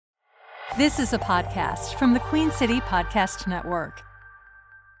This is a podcast from the Queen City Podcast Network.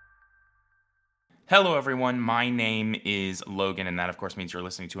 Hello, everyone. My name is Logan, and that, of course, means you're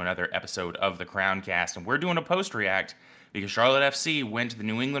listening to another episode of the Crowncast. And we're doing a post-react because Charlotte FC went to the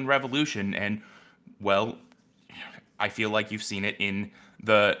New England Revolution, and, well, I feel like you've seen it in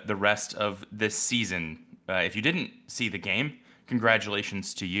the rest of this season. If you didn't see the game,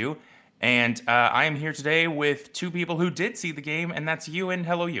 congratulations to you. And I am here today with two people who did see the game, and that's Ewan.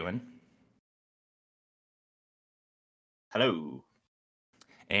 Hello, Ewan. Hello.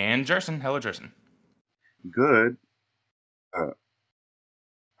 And Jerson. Hello, Jerson. Good.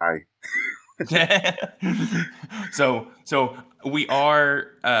 Hi. So we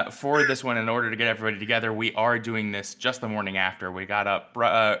are for this one, in order to get everybody together, we are doing this just the morning after. We got up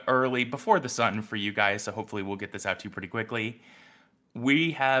early before the sun for you guys, so hopefully we'll get this out to you pretty quickly.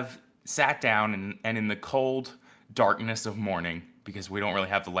 We have sat down and in the cold darkness of morning, because we don't really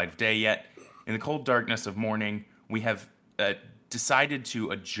have the light of day yet, in the cold darkness of morning, we have decided to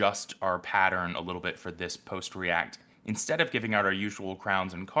adjust our pattern a little bit for this post-react. Instead of giving out our usual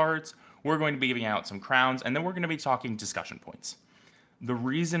crowns and cards, we're going to be giving out some crowns, and then we're going to be talking discussion points. The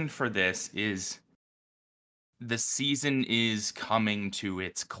reason for this is the season is coming to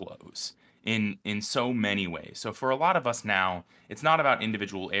its close in so many ways. So for a lot of us now, it's not about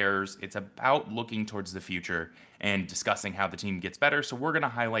individual errors. It's about looking towards the future and discussing how the team gets better. So we're going to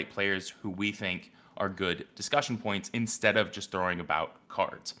highlight players who we think are good discussion points instead of just throwing about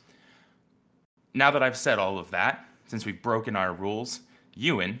cards. Now that I've said all of that, since we've broken our rules,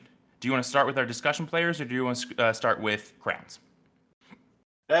 Ewan, do you want to start with our discussion players, or do you want to start with crowns?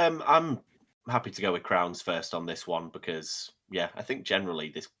 I'm happy to go with crowns first on this one because, I think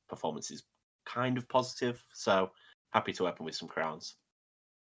generally this performance is kind of positive. So happy to open with some crowns.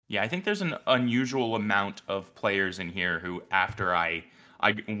 Yeah, I think there's an unusual amount of players in here who, after I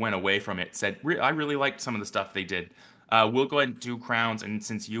went away from it, said, I really liked some of the stuff they did. We'll go ahead and do crowns, and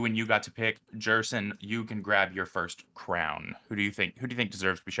since you got to pick, Jerson, you can grab your first crown. Who do you think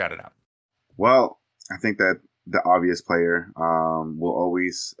deserves to be shouted out? Well, I think that the obvious player will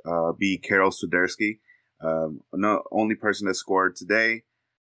always be Karol Swiderski. Not only person that scored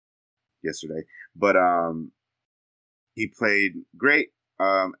yesterday, but he played great.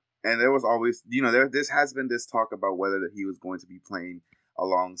 And there was always, this has been this talk about whether that he was going to be playing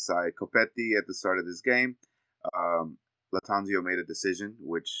alongside Copetti at the start of this game. Lattanzio made a decision,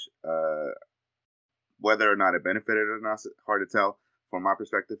 which whether or not it benefited or not, hard to tell from my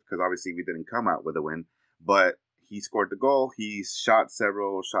perspective, because obviously we didn't come out with a win. But he scored the goal. He shot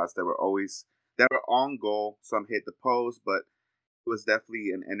several shots that were on goal. Some hit the post, but it was definitely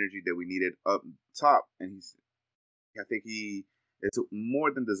an energy that we needed up top. And I think he is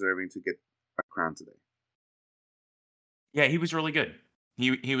more than deserving to get a crown today. Yeah, he was really good.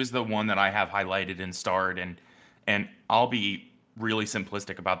 He was the one that I have highlighted and starred, and I'll be really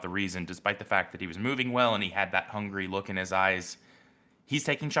simplistic about the reason, despite the fact that he was moving well and he had that hungry look in his eyes. He's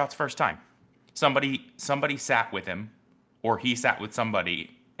taking shots first time. Somebody sat with him, or he sat with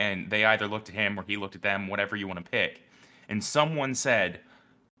somebody, and they either looked at him or he looked at them, whatever you want to pick. And someone said,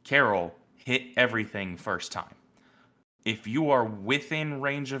 Karol, hit everything first time. If you are within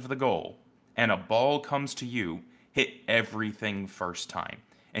range of the goal and a ball comes to you, hit everything first time.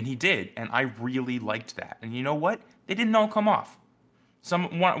 And he did, and I really liked that. And you know what? They didn't all come off.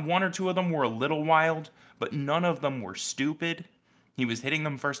 One or two of them were a little wild, but none of them were stupid. He was hitting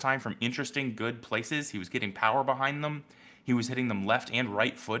them first time from interesting, good places. He was getting power behind them. He was hitting them left and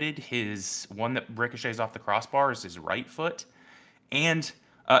right-footed. His one that ricochets off the crossbar is his right foot. And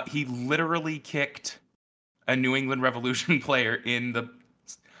he literally kicked a New England Revolution player in the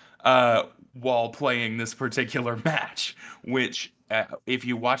while playing this particular match, which, if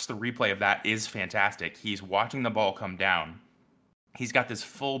you watch the replay of that, is fantastic. He's watching the ball come down. He's got this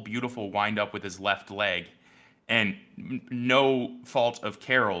full, beautiful wind-up with his left leg, and no fault of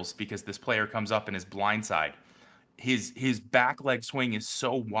Karol's, because this player comes up in his blind side. His back leg swing is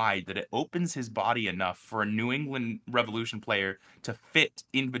so wide that it opens his body enough for a New England Revolution player to fit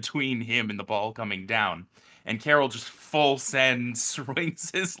in between him and the ball coming down. And Karol just full send swings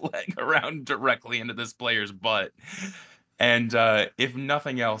his leg around directly into this player's butt. And if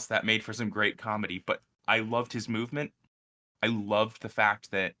nothing else, that made for some great comedy. But I loved his movement. I loved the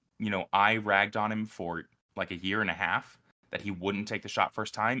fact that, I ragged on him for like a year and a half that he wouldn't take the shot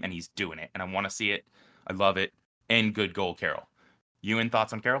first time, and he's doing it. And I want to see it. I love it. And good goal, Karol. Ewan,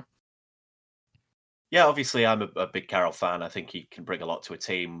 thoughts on Karol? Yeah, obviously I'm a big Karol fan. I think he can bring a lot to a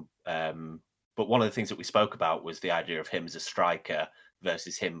team. But one of the things that we spoke about was the idea of him as a striker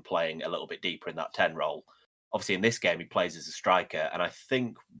versus him playing a little bit deeper in that 10 role. Obviously, in this game, he plays as a striker. And I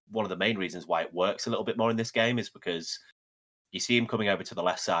think one of the main reasons why it works a little bit more in this game is because you see him coming over to the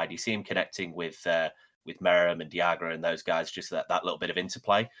left side. You see him connecting with Merrim and Diagra and those guys, just that little bit of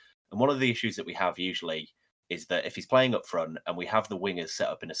interplay. And one of the issues that we have usually is that if he's playing up front and we have the wingers set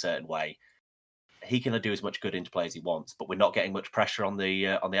up in a certain way, he can do as much good interplay as he wants, but we're not getting much pressure on the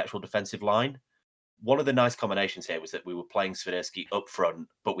actual defensive line. One of the nice combinations here was that we were playing Swiderski up front,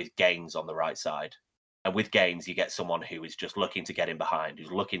 but with Gaines on the right side. And with Gaines, you get someone who is just looking to get in behind,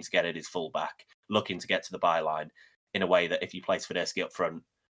 who's looking to get at his fullback, looking to get to the byline in a way that if you play Swiderski up front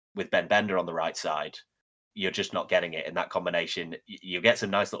with Ben Bender on the right side, you're just not getting it in that combination. You get some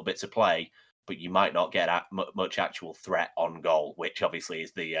nice little bits of play, but you might not get much actual threat on goal, which obviously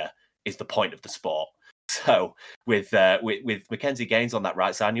is the point of the sport. So with Mackenzie Gaines on that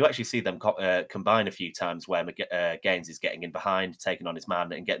right side, and you actually see them combine a few times where Gaines is getting in behind, taking on his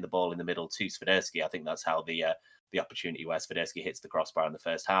man, and getting the ball in the middle to Swiderski. I think that's how the opportunity where Swiderski hits the crossbar in the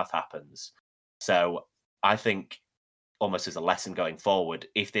first half happens. So I think almost as a lesson going forward,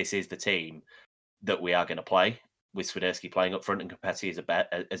 if this is the team that we are going to play, with Swiderski playing up front and Copetti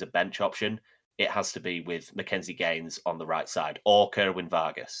as a bench option, it has to be with Mackenzie Gaines on the right side or Kerwin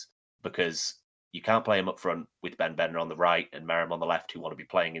Vargas, because you can't play him up front with Ben Bender on the right and Merrim on the left who want to be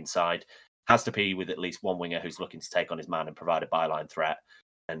playing inside. Has to be with at least one winger who's looking to take on his man and provide a byline threat.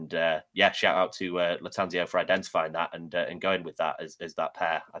 And shout out to Latanzio for identifying that and going with that as that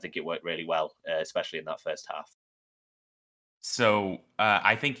pair. I think it worked really well, especially in that first half. So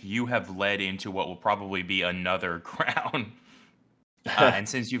I think you have led into what will probably be another crown. And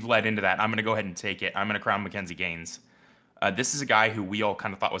since you've led into that, I'm going to go ahead and take it. I'm going to crown Mackenzie Gaines. This is a guy who we all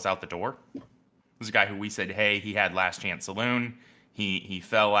kind of thought was out the door. This is a guy who we said, hey, he had last chance saloon. He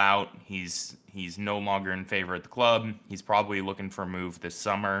fell out. He's no longer in favor at the club. He's probably looking for a move this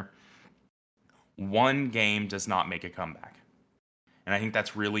summer. One game does not make a comeback. And I think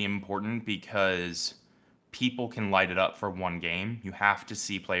that's really important because people can light it up for one game. You have to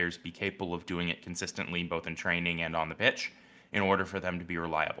see players be capable of doing it consistently, both in training and on the pitch, in order for them to be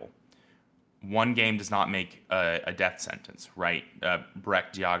reliable. One game does not make a death sentence, right?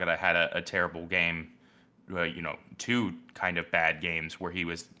 Breck Diagara had a terrible game, two kind of bad games where he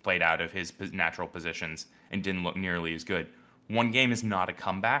was played out of his natural positions and didn't look nearly as good. One game is not a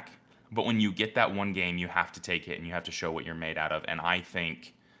comeback, but when you get that one game, you have to take it and you have to show what you're made out of. And I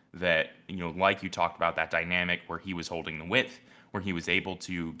think that, like you talked about, that dynamic where he was holding the width, where he was able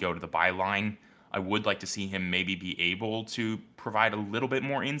to go to the byline, I would like to see him maybe be able to provide a little bit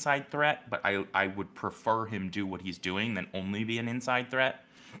more inside threat, but I would prefer him do what he's doing than only be an inside threat.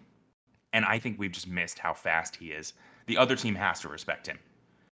 And I think we've just missed how fast he is. The other team has to respect him.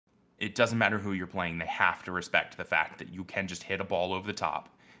 It doesn't matter who you're playing. They have to respect the fact that you can just hit a ball over the top.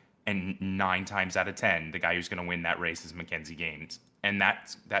 And 9 times out of 10, the guy who's going to win that race is Mackenzie Gaines. And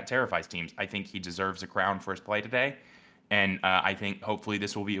that terrifies teams. I think he deserves a crown for his play today. And I think hopefully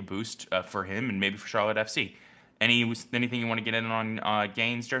this will be a boost for him and maybe for Charlotte FC. Anything you want to get in on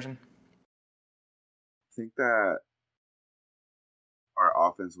Gaines, Jerson? I think that our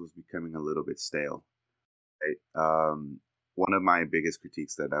offense was becoming a little bit stale. Right? One of my biggest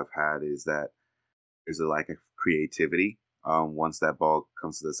critiques that I've had is that there's a lack of creativity once that ball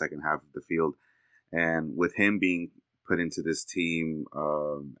comes to the second half of the field. And with him being put into this team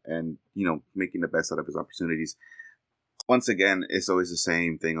and, making the best out of his opportunities, once again, it's always the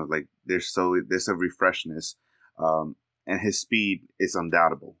same thing of like there's a refreshness, and his speed is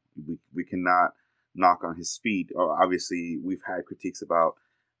undoubtable. We cannot knock on his speed. Obviously, we've had critiques about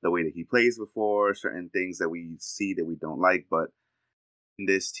the way that he plays before, certain things that we see that we don't like. But in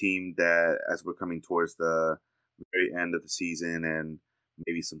this team, that as we're coming towards the very end of the season and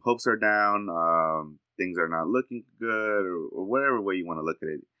maybe some hopes are down, things are not looking good, or whatever way you want to look at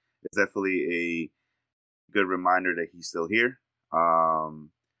it, it's definitely a good reminder that he's still here.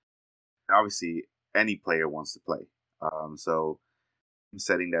 Obviously, any player wants to play. So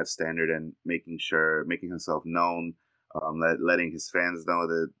setting that standard and making himself known, letting his fans know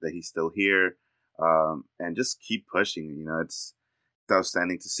that he's still here, and just keep pushing. It's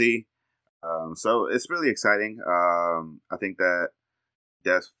outstanding to see. So it's really exciting. I think that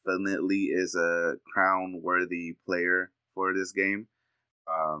definitely is a crown-worthy player for this game.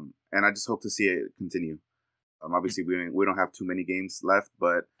 And I just hope to see it continue. Obviously, we don't have too many games left,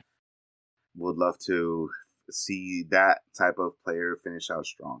 but would love to see that type of player finish out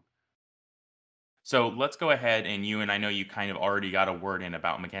strong. So let's go ahead and I know you kind of already got a word in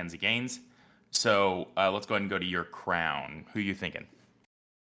about Mackenzie Gaines. So let's go ahead and go to your crown. Who are you thinking?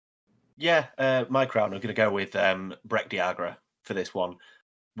 Yeah, my crown, I'm going to go with Breck Diagara for this one.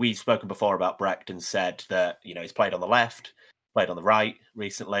 we've spoken before about Brecht and said that, he's played on the left, played on the right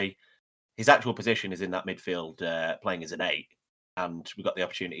recently. His actual position is in that midfield, playing as an 8. And we got the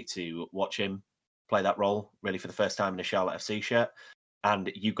opportunity to watch him play that role really for the first time in a Charlotte FC shirt.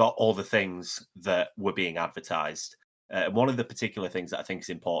 And you got all the things that were being advertised. One of the particular things that I think is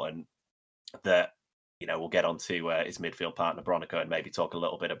important that, we'll get onto his midfield partner, Bronico, and maybe talk a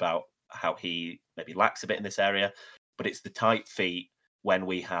little bit about how he maybe lacks a bit in this area. But it's the tight feet when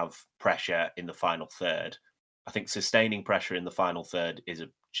we have pressure in the final third. I think sustaining pressure in the final third is a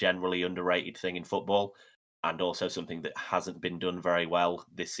generally underrated thing in football, and also something that hasn't been done very well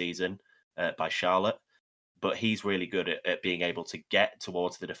this season by Charlotte. But he's really good at being able to get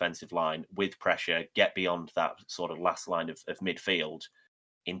towards the defensive line with pressure, get beyond that sort of last line of midfield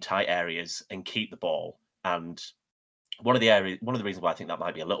in tight areas and keep the ball. And one of the reasons why I think that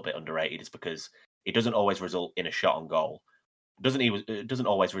might be a little bit underrated is because it doesn't always result in a shot on goal. It doesn't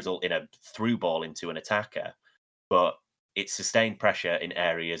always result in a through ball into an attacker, but it's sustained pressure in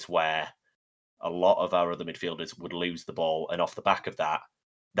areas where a lot of our other midfielders would lose the ball, and off the back of that,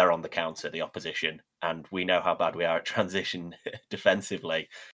 they're on the counter, the opposition, and we know how bad we are at transition defensively.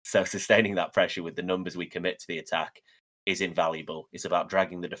 So sustaining that pressure with the numbers we commit to the attack is invaluable. It's about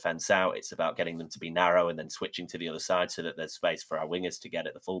dragging the defence out. It's about getting them to be narrow and then switching to the other side so that there's space for our wingers to get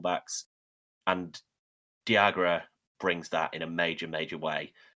at the fullbacks. And Diagra brings that in a major, major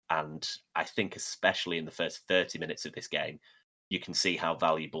way. And I think especially in the first 30 minutes of this game, you can see how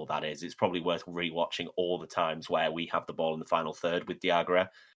valuable that is. It's probably worth rewatching all the times where we have the ball in the final third with Diagra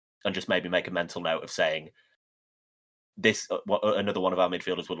and just maybe make a mental note of saying, this another one of our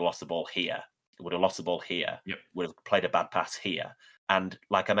midfielders would have lost the ball here, would have lost the ball here, Yep. would have played a bad pass here. And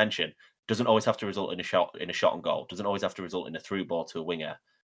like I mentioned, doesn't always have to result in a shot on goal, doesn't always have to result in a through ball to a winger.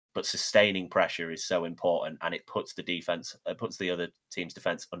 But sustaining pressure is so important, and it puts the other team's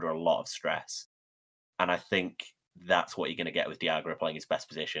defense under a lot of stress. And I think that's what you're going to get with Diagra playing his best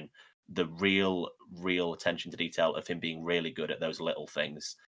position. The real attention to detail of him being really good at those little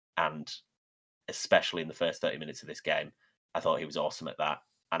things. And especially in the first 30 minutes of this game, I thought he was awesome at that.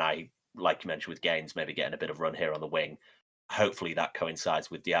 And I, like you mentioned with Gaines, maybe getting a bit of run here on the wing. Hopefully that coincides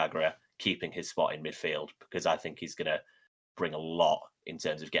with Diagra keeping his spot in midfield, because I think he's going to bring a lot in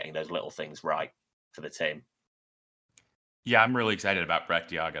terms of getting those little things right for the team. Yeah, I'm really excited about Brecht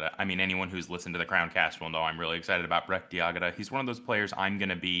Diagra. I mean, anyone who's listened to the Crown Cast will know I'm really excited about Brecht Diagra. He's one of those players I'm going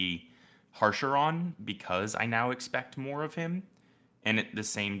to be harsher on because I now expect more of him. And at the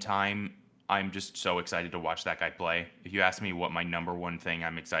same time, I'm just so excited to watch that guy play. If you ask me what my number one thing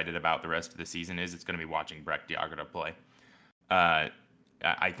I'm excited about the rest of the season is, it's going to be watching Brecht Diagra play. I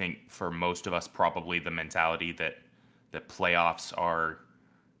think for most of us, probably the mentality that the playoffs are,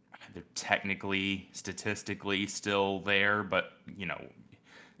 they're technically, statistically still there, but,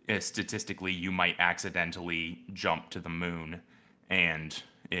 statistically you might accidentally jump to the moon, and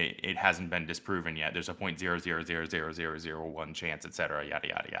it hasn't been disproven yet. There's a 0.0000001 chance, etc., yada,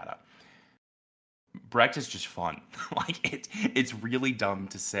 yada, yada. Brecht is just fun. It's really dumb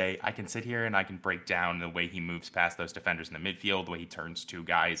to say. I can sit here and I can break down the way he moves past those defenders in the midfield, the way he turns two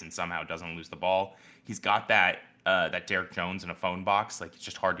guys and somehow doesn't lose the ball. He's got that Derek Jones in a phone box. It's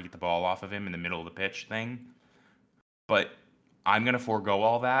just hard to get the ball off of him in the middle of the pitch thing. But I'm going to forego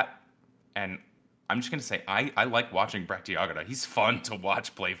all that. And I'm just going to say, I like watching Brecht Diagra. He's fun to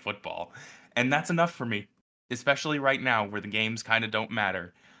watch play football. And that's enough for me, especially right now where the games kind of don't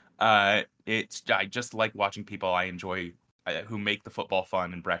matter. I just like watching people I enjoy who make the football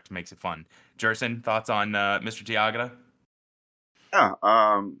fun, and Brecht makes it fun. Jerson, thoughts on Mr. Diagra?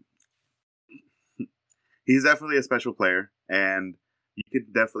 Yeah, he's definitely a special player, and you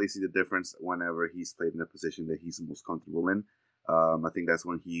could definitely see the difference whenever he's played in a position that he's most comfortable in. I think that's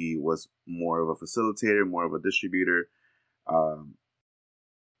when he was more of a facilitator, more of a distributor.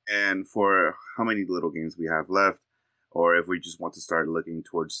 And for how many little games we have left, or if we just want to start looking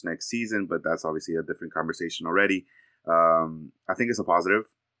towards next season, but that's obviously a different conversation already. I think it's a positive,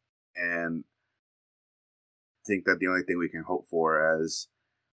 and I think that the only thing we can hope for as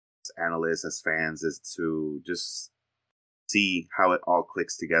analysts, as fans, is to just see how it all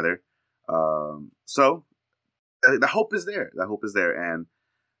clicks together. So the hope is there. The hope is there, and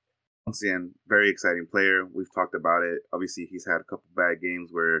once again, very exciting player. We've talked about it. Obviously, he's had a couple bad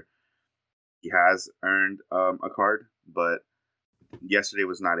games where he has earned a card, but yesterday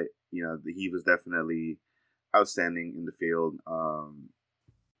was not it. He was definitely outstanding in the field.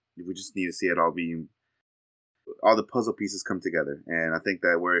 We just need to see it all the puzzle pieces come together, and I think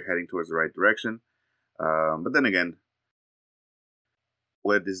that we're heading towards the right direction. But then again,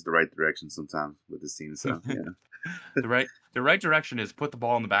 what is the right direction sometimes with this team. So yeah. The right direction is put the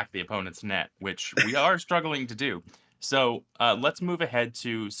ball in the back of the opponent's net, which we are struggling to do. So let's move ahead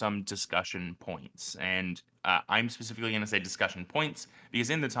to some discussion points. And I'm specifically going to say discussion points because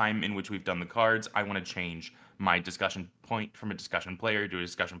in the time in which we've done the cards, I want to change my discussion point from a discussion player to a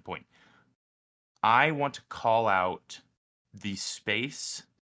discussion point. I want to call out the space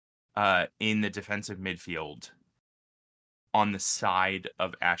in the defensive midfield on the side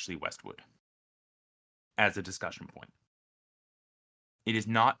of Ashley Westwood as a discussion point. It is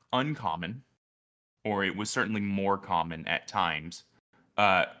not uncommon, or it was certainly more common at times,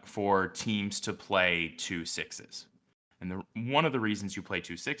 for teams to play 2 6s. And one of the reasons you play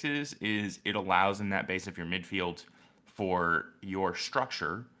 2 6s is it allows in that base of your midfield for your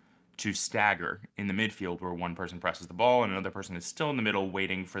structure to stagger in the midfield where one person presses the ball and another person is still in the middle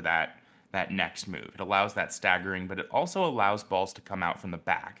waiting for that next move. It allows that staggering, but it also allows balls to come out from the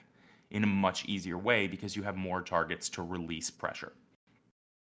back in a much easier way because you have more targets to release pressure.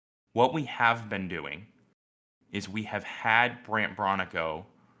 What we have been doing is we have had Brandt Bronico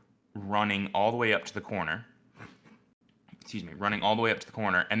running all the way up to the corner. Running all the way up to the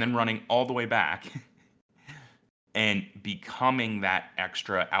corner and then running all the way back and becoming that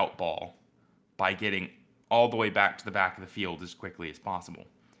extra out ball by getting all the way back to the back of the field as quickly as possible.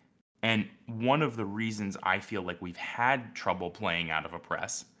 And one of the reasons I feel like we've had trouble playing out of a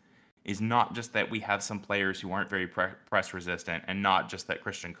press is not just that we have some players who aren't very press resistant and not just that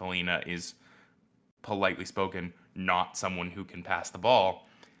Christian Kahlina is, politely spoken, not someone who can pass the ball.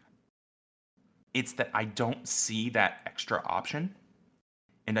 It's that I don't see that extra option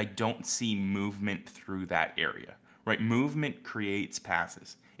and I don't see movement through that area, right? Movement creates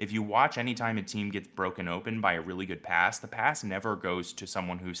passes. If you watch anytime a team gets broken open by a really good pass, the pass never goes to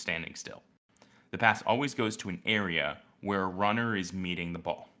someone who's standing still. The pass always goes to an area where a runner is meeting the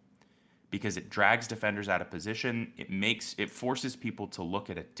ball because it drags defenders out of position. It forces people to look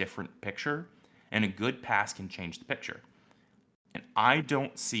at a different picture, and a good pass can change the picture. And I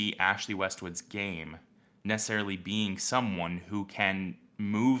don't see Ashley Westwood's game necessarily being someone who can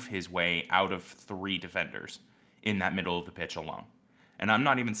move his way out of 3 defenders in that middle of the pitch alone. And I'm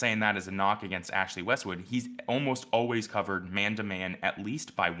not even saying that as a knock against Ashley Westwood. He's almost always covered man-to-man at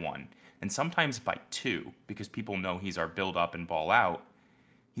least by 1, and sometimes by 2, because people know he's our build-up and ball-out.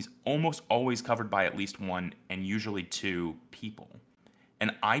 He's almost always covered by at least 1 and usually 2 people.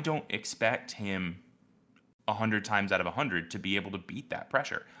 And I don't expect him 100 times out of 100 to be able to beat that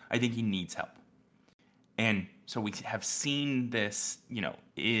pressure. I think he needs help. And so we have seen this,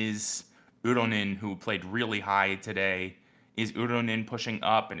 is Uronen, who played really high today, is Uronen pushing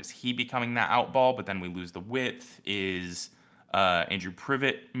up and is he becoming that out ball, but then we lose the width? Is Andrew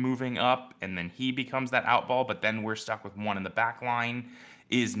Privet moving up and then he becomes that out ball, but then we're stuck with 1 in the back line?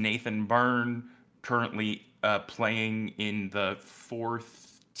 Is Nathan Byrne currently playing in the 4th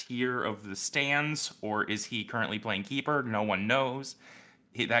tier of the stands, or is he currently playing keeper? No one knows.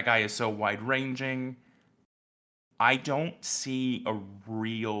 That guy is so wide-ranging. I don't see a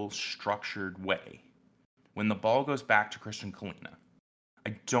real structured way. When the ball goes back to Christian Kahlina,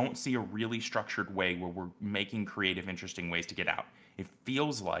 I don't see a really structured way where we're making creative, interesting ways to get out. It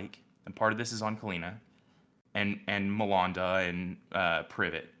feels like, and part of this is on Kahlina, and Malanda and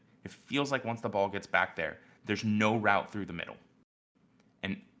Privet, it feels like once the ball gets back there, there's no route through the middle.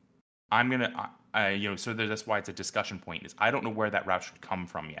 And I'm going to, so that's why it's a discussion point, is I don't know where that route should come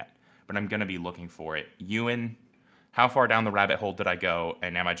from yet, but I'm going to be looking for it. Ewan, how far down the rabbit hole did I go,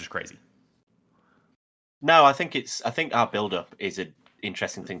 and am I just crazy? No, I think our build-up is an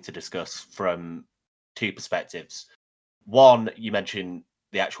interesting thing to discuss from 2 perspectives. One, you mentioned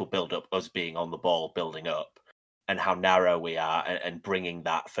the actual build-up, us being on the ball, building up, and how narrow we are, and bringing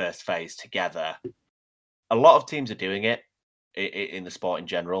that first phase together. A lot of teams are doing it in the sport in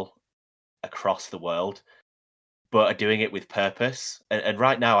general, across the world, but are doing it with purpose. And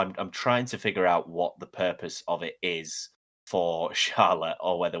right now, I'm trying to figure out what the purpose of it is for Charlotte,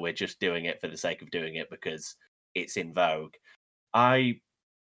 or whether we're just doing it for the sake of doing it because it's in vogue. Our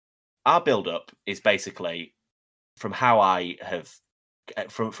build-up is basically, from how I have,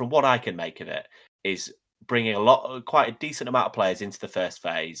 from what I can make of it, is bringing quite a decent amount of players into the first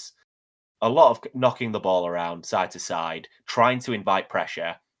phase, a lot of knocking the ball around side to side, trying to invite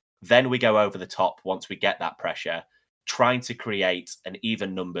pressure. Then we go over the top once we get that pressure, trying to create an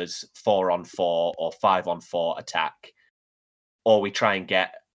even numbers 4-on-4 or 5-on-4 attack. Or we try and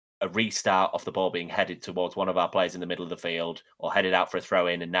get a restart off the ball being headed towards one of our players in the middle of the field, or headed out for a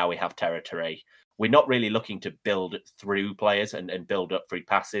throw-in, and now we have territory. We're not really looking to build through players and build up through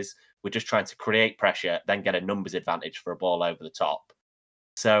passes. We're just trying to create pressure, then get a numbers advantage for a ball over the top.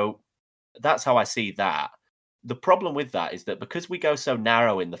 So that's how I see that. The problem with that is that because we go so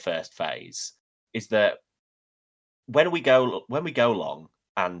narrow in the first phase, is that when we go long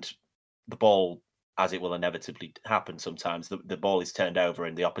and the ball, as it will inevitably happen sometimes, the ball is turned over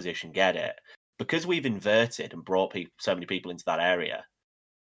and the opposition get it, because we've inverted and brought so many people into that area,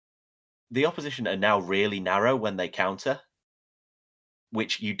 the opposition are now really narrow when they counter,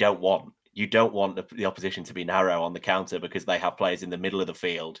 which you don't want. You don't want the opposition to be narrow on the counter because they have players in the middle of the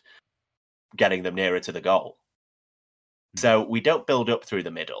field getting them nearer to the goal. So we don't build up through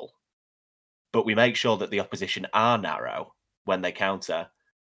the middle, but we make sure that the opposition are narrow when they counter,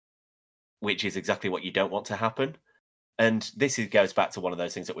 which is exactly what you don't want to happen. And this goes back to one of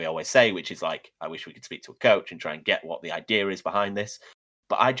those things that we always say, which is like, I wish we could speak to a coach and try and get what the idea is behind this.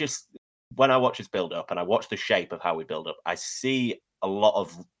 But when I watch us build up and I watch the shape of how we build up, I see a lot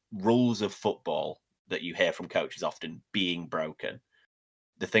of rules of football that you hear from coaches often being broken.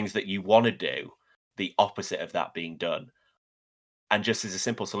 The things that you want to do, the opposite of that being done. And just as a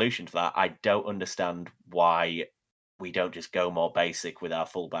simple solution for that, I don't understand why we don't just go more basic with our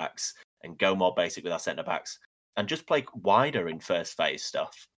fullbacks and go more basic with our centre backs and just play wider in first phase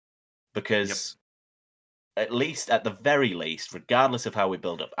stuff. Because at the very least, regardless of how we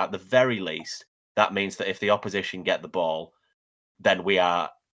build up, at the very least, that means that if the opposition get the ball, then we are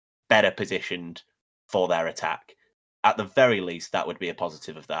better positioned for their attack. At the very least, that would be a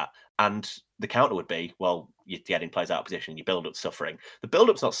positive of that. And the counter would be, well, you're getting players out of position, your build-up's suffering. The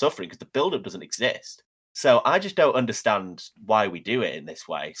build-up's not suffering because the build-up doesn't exist. So I just don't understand why we do it in this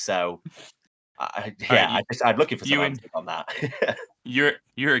way. So, I'm looking for some answers on that.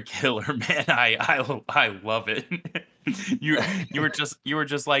 You're a killer, man. I love it. you were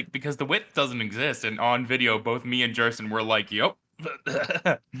just like, because the width doesn't exist, and on video, both me and Jerson were like, yep.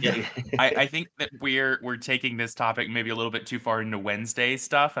 Yeah. I think that we're taking this topic maybe a little bit too far into Wednesday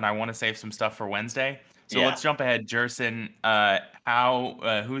stuff, and I want to save some stuff for Wednesday. So let's jump ahead, Jerson.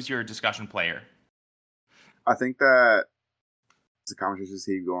 Who's your discussion player? I think that the conversation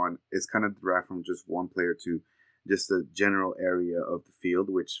keep going. It's kind of derived from just one player to just the general area of the field,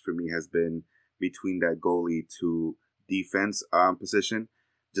 which for me has been between that goalie to defense position.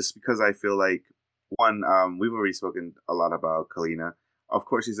 Just because I feel like, one, we've already spoken a lot about Kahlina. Of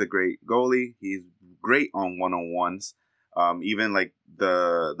course, he's a great goalie. He's great on one-on-ones. Even like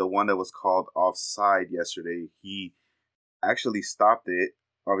the one that was called offside yesterday, he actually stopped it.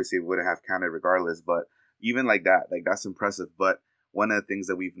 Obviously, it wouldn't have counted regardless, but even like that's impressive. But one of the things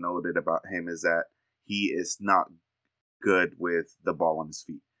that we've noted about him is that he is not good with the ball on his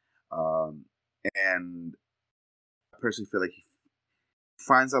feet. And I personally feel like he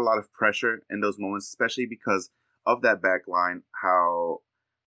finds a lot of pressure in those moments, especially because of that back line, how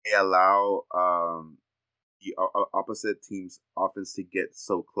they allow the opposite team's offense to get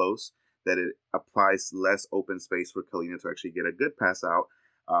so close that it applies less open space for Kahlina to actually get a good pass out.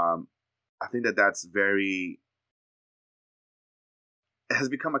 I think that's it has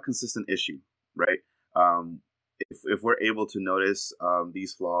become a consistent issue, right? If we're able to notice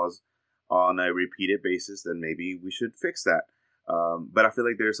these flaws on a repeated basis, then maybe we should fix that. But I feel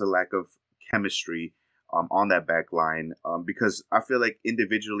like there's a lack of chemistry on that back line because I feel like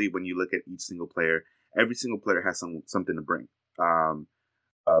individually, when you look at each single player, every single player has something to bring.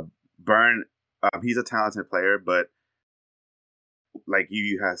 Byrne, he's a talented player, but like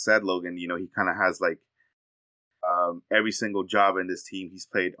you have said, Logan, he kind of has like every single job in this team. He's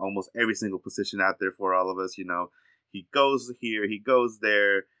played almost every single position out there for all of us. He goes here, he goes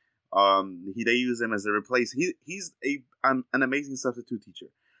there. They use him as a replace. He's an amazing substitute teacher.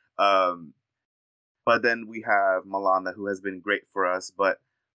 But then we have Malanda, who has been great for us. But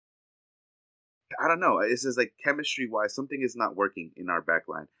I don't know. It's just like chemistry-wise, something is not working in our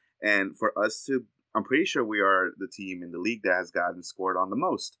backline. And for us I'm pretty sure we are the team in the league that has gotten scored on the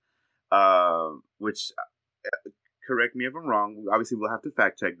most. Which, correct me if I'm wrong. Obviously, we'll have to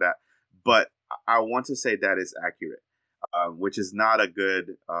fact check that. But I want to say that is accurate. Which is not a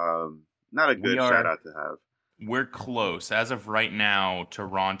good shout out to have. We're close. As of right now,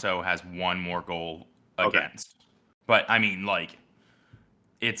 Toronto has one more goal against. But I mean, like,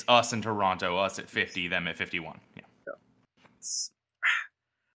 it's us and Toronto, us at 50, them at 51. Yeah.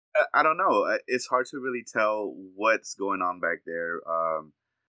 I don't know. It's hard to really tell what's going on back there.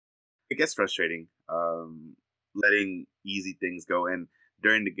 It gets frustrating, letting easy things go. And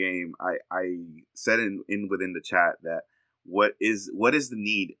during the game, I said within the chat that what is the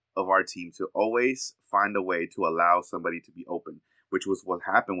need of our team to always find a way to allow somebody to be open, which was what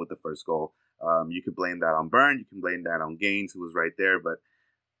happened with the first goal. You could blame that on Byrne, you can blame that on Gaines, who was right there, but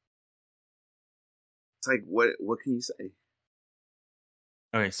it's like what can you say?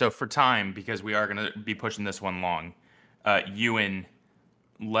 Okay, so for time, because we are going to be pushing this one long, Ewan,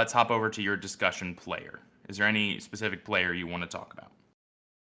 let's hop over to your discussion player. Is there any specific player you want to talk about?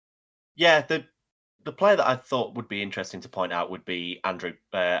 Yeah, the player that I thought would be interesting to point out would be Andrew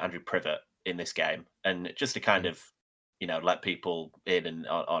Privet in this game, and just to kind of let people in and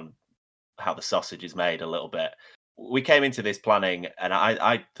on how the sausage is made a little bit. We came into this planning, and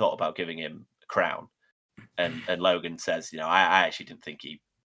I thought about giving him a crown, and Logan says, I actually didn't think he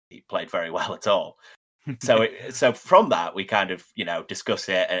played very well at all. So from that, we kind of discuss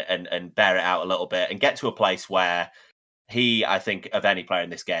it and bear it out a little bit and get to a place where he, I think, of any player in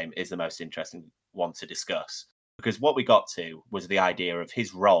this game, is the most interesting one to discuss, because what we got to was the idea of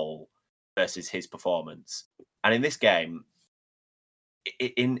his role versus his performance. And in this game,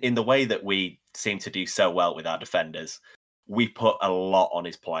 in the way that we seem to do so well with our defenders, we put a lot on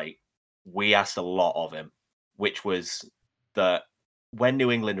his plate. We asked a lot of him, which was that when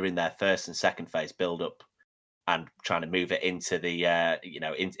New England are in their first and second phase build up and trying to move it into the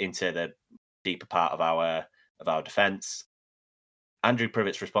into the deeper part of our defense, Andrew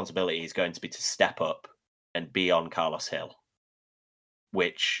Privet's responsibility is going to be to step up and be on Carlos Hill,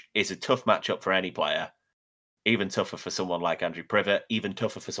 which is a tough matchup for any player. Even tougher for someone like Andrew Privet, even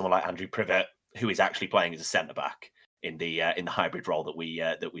tougher for someone like Andrew Privet, who is actually playing as a centre back in the hybrid role that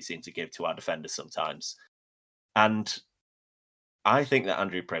we seem to give to our defenders sometimes. And I think that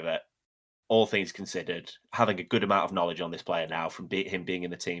Andrew Privet, all things considered, having a good amount of knowledge on this player now from him being in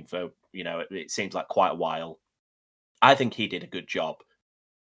the team for it seems like quite a while, I think he did a good job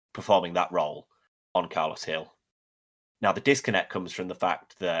performing that role on Carlos Hill. Now the disconnect comes from the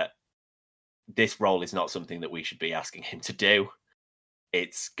fact that this role is not something that we should be asking him to do.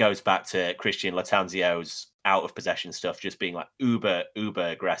 It goes back to Christian Latanzio's out of possession stuff, just being like uber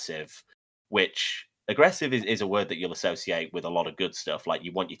aggressive, which aggressive is a word that you'll associate with a lot of good stuff. Like,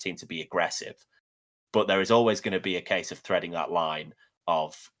 you want your team to be aggressive, but there is always going to be a case of threading that line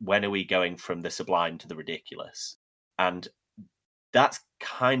of when are we going from the sublime to the ridiculous? And that's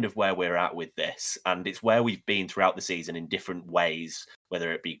kind of where we're at with this. And it's where we've been throughout the season in different ways,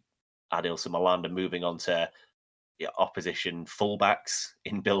 whether it be Adilson Malanda moving on to opposition fullbacks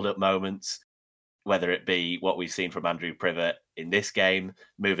in build-up moments, whether it be what we've seen from Andrew Privet in this game,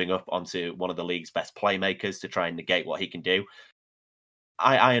 moving up onto one of the league's best playmakers to try and negate what he can do.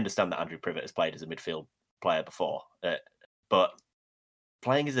 I understand that Andrew Privet has played as a midfield player before, but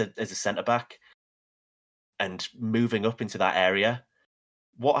playing as a centre-back and moving up into that area,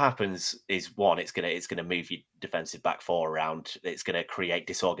 what happens is, one, it's gonna move your defensive back four around. It's gonna create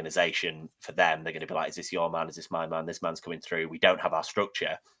disorganization for them. They're gonna be like, "Is this your man? Is this my man? This man's coming through. We don't have our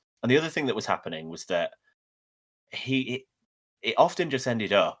structure." And the other thing that was happening was that it often just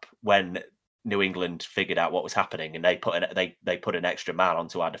ended up when New England figured out what was happening and they put an extra man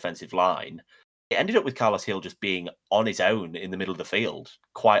onto our defensive line. It ended up with Carlos Hill just being on his own in the middle of the field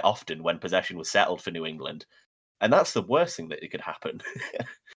quite often when possession was settled for New England. And that's the worst thing that could happen.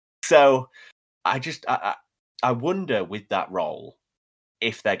 So I wonder with that role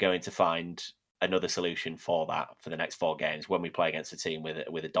if they're going to find another solution for that for the next 4 games when we play against a team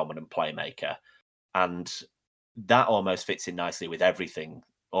with a dominant playmaker. And that almost fits in nicely with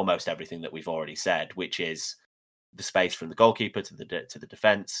almost everything that we've already said, which is the space from the goalkeeper to the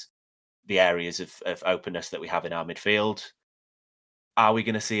defence, the areas of openness that we have in our midfield. Are we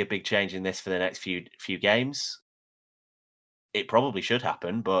going to see a big change in this for the next few games? It probably should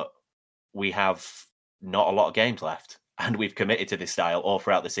happen, but we have not a lot of games left, and we've committed to this style all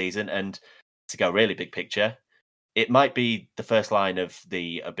throughout the season. And to go really big picture, it might be the first line of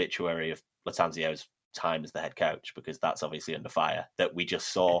the obituary of Latanzio's time as the head coach, because that's obviously under fire. That we just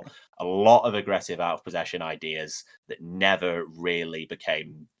saw a lot of aggressive out of possession ideas that never really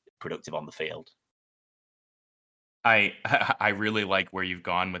became productive on the field. I really like where you've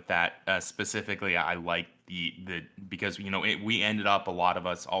gone with that. Specifically, I like the because we ended up, a lot of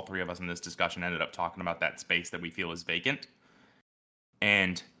us, all 3 of us in this discussion, ended up talking about that space that we feel is vacant.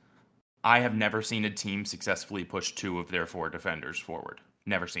 And I have never seen a team successfully push 2 of their 4 defenders forward.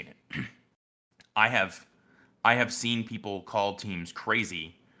 Never seen it. I have seen people call teams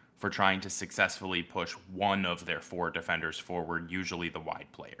crazy for trying to successfully push 1 of their 4 defenders forward, usually the wide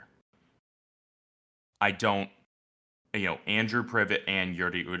player. I don't. Andrew Privet and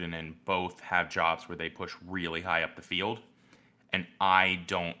Jiri Uudinen both have jobs where they push really high up the field, and I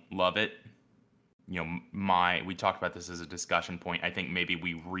don't love it. We talked about this as a discussion point. I think maybe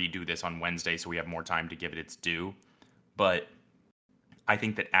we redo this on Wednesday so we have more time to give it its due. But I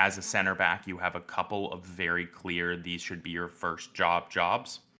think that as a center back, you have a couple of very clear, these should be your first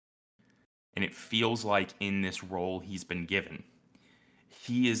jobs. And it feels like in this role he's been given,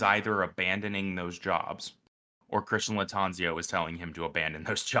 he is either abandoning those jobs or Christian Latanzio is telling him to abandon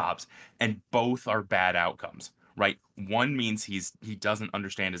those jobs. And both are bad outcomes, right? One means he doesn't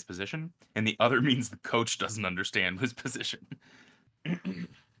understand his position, and the other means the coach doesn't understand his position.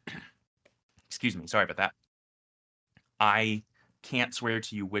 Excuse me, sorry about that. I can't swear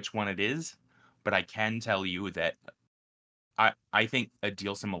to you which one it is, but I can tell you that I think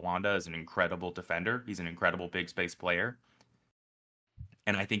Adilson Malanda is an incredible defender. He's an incredible big space player.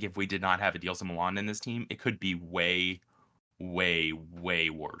 And I think if we did not have Adilson Malanda in this team, it could be way, way,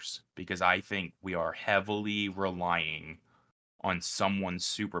 way worse. Because I think we are heavily relying on someone's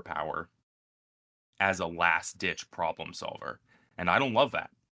superpower as a last-ditch problem solver. And I don't love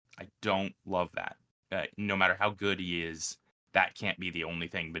that. I don't love that. No matter how good he is, that can't be the only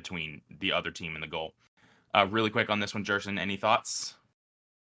thing between the other team and the goal. Really quick on this one, Jerson, any thoughts?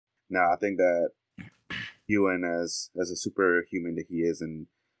 No, I think that Ewan, as a superhuman that he is, and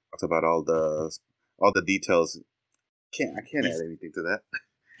talks about all the details. I can't add anything to that.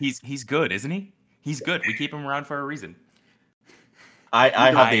 He's good, isn't he? He's good. We keep him around for a reason.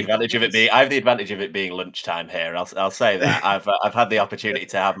 I have the advantage of it being lunchtime here. I'll say that I've had the opportunity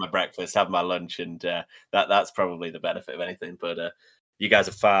to have my breakfast, have my lunch, and that's probably the benefit of anything. But you guys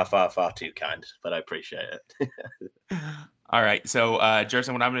are far, far, far too kind. But I appreciate it. All right, so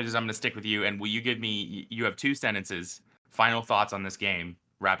Jerson, what I'm going to do is I'm going to stick with you, and will you give me? You have 2 sentences. Final thoughts on this game.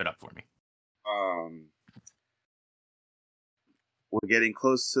 Wrap it up for me. We're getting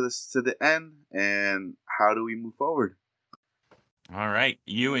close to the end, and how do we move forward? All right,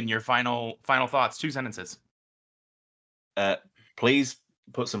 you and your final thoughts. 2 sentences. Please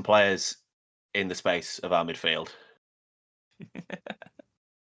put some players in the space of our midfield.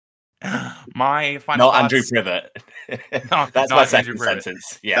 My final thoughts... Andrew Privet. No, that's my second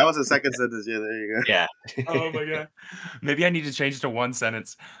sentence. Yeah, that was the second sentence. Yeah, there you go. Yeah. Oh my god. Maybe I need to change to 1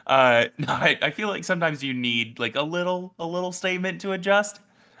 sentence. No, I feel like sometimes you need like a little statement to adjust.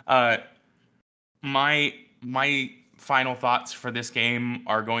 My final thoughts for this game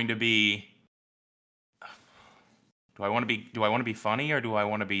are going to be: Do I want to be funny or do I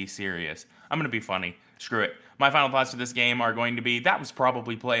want to be serious? I'm going to be funny. Screw it. My final thoughts for this game are going to be: that was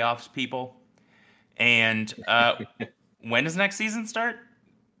probably playoffs, people. And when does next season start?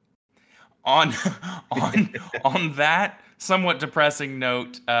 On that somewhat depressing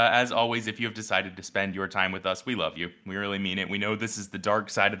note, as always, if you have decided to spend your time with us, we love you. We really mean it. We know this is the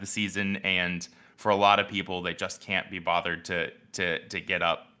dark side of the season, and for a lot of people, they just can't be bothered to get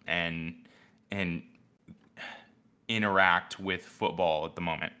up and interact with football at the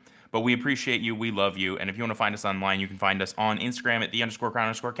moment. But we appreciate you. We love you. And if you want to find us online, you can find us on Instagram at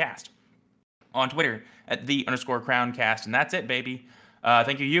 _crown_cast. On Twitter at _crowncast. And that's it, baby.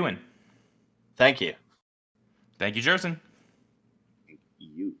 Thank you, Ewan. Thank you. Thank you, Jerson. Thank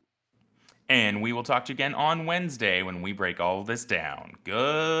you. And we will talk to you again on Wednesday when we break all this down.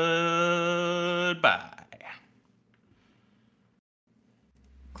 Goodbye.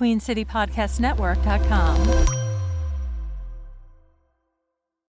 QueenCityPodcastNetwork.com.